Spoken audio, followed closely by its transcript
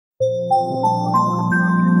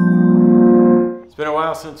It's been a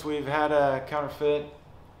while since we've had a counterfeit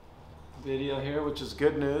video here, which is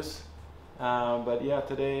good news. But yeah,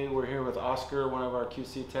 today we're here with Oscar, one of our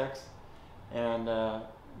QC techs, and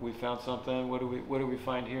we found something. What do we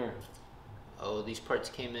find here? Oh, these parts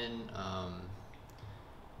came in.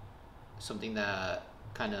 Something that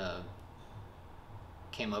kind of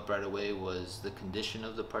came up right away was the condition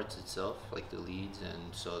of the parts itself, like the leads,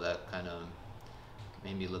 and so that kind of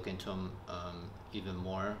made me look into them even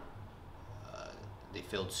more. They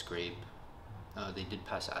failed scrape. They did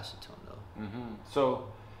pass acetone though. Mm-hmm. So,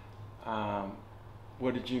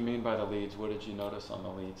 what did you mean by the leads? What did you notice on the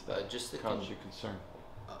leads that just caused you concern?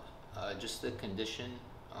 Just the condition.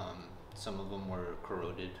 Some of them were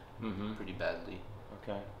corroded pretty badly.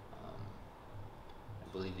 Okay.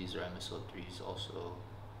 I believe these are MSO3s also.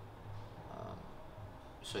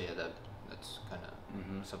 So yeah, that's kind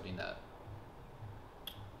of something that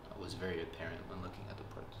was very apparent when looking at the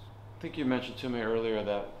parts. I think you mentioned to me earlier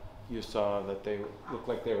that you saw that they looked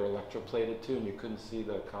like they were electro-plated too, and you couldn't see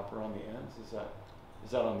the copper on the ends.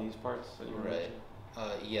 Is that on these parts that you were right?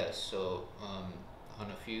 Yes. So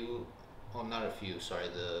on a few, well, not a few. Sorry,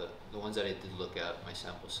 the ones that I did look at, my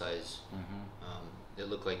sample size, it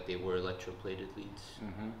looked like they were electro-plated leads.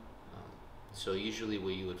 So usually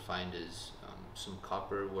what you would find is some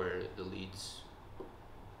copper where the leads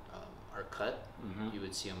are cut. You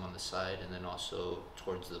would see them on the side, and then also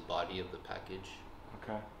towards the body of the package.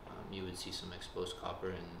 Okay. You would see some exposed copper,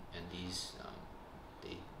 and these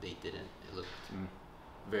they didn't. It looked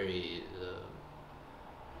very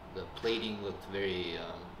the plating looked very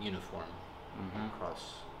uniform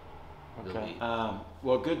across the lead.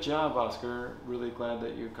 Well, good job, Oscar. Really glad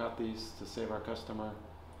that you got these to save our customer.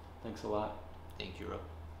 Thanks a lot. Thank you, Rob.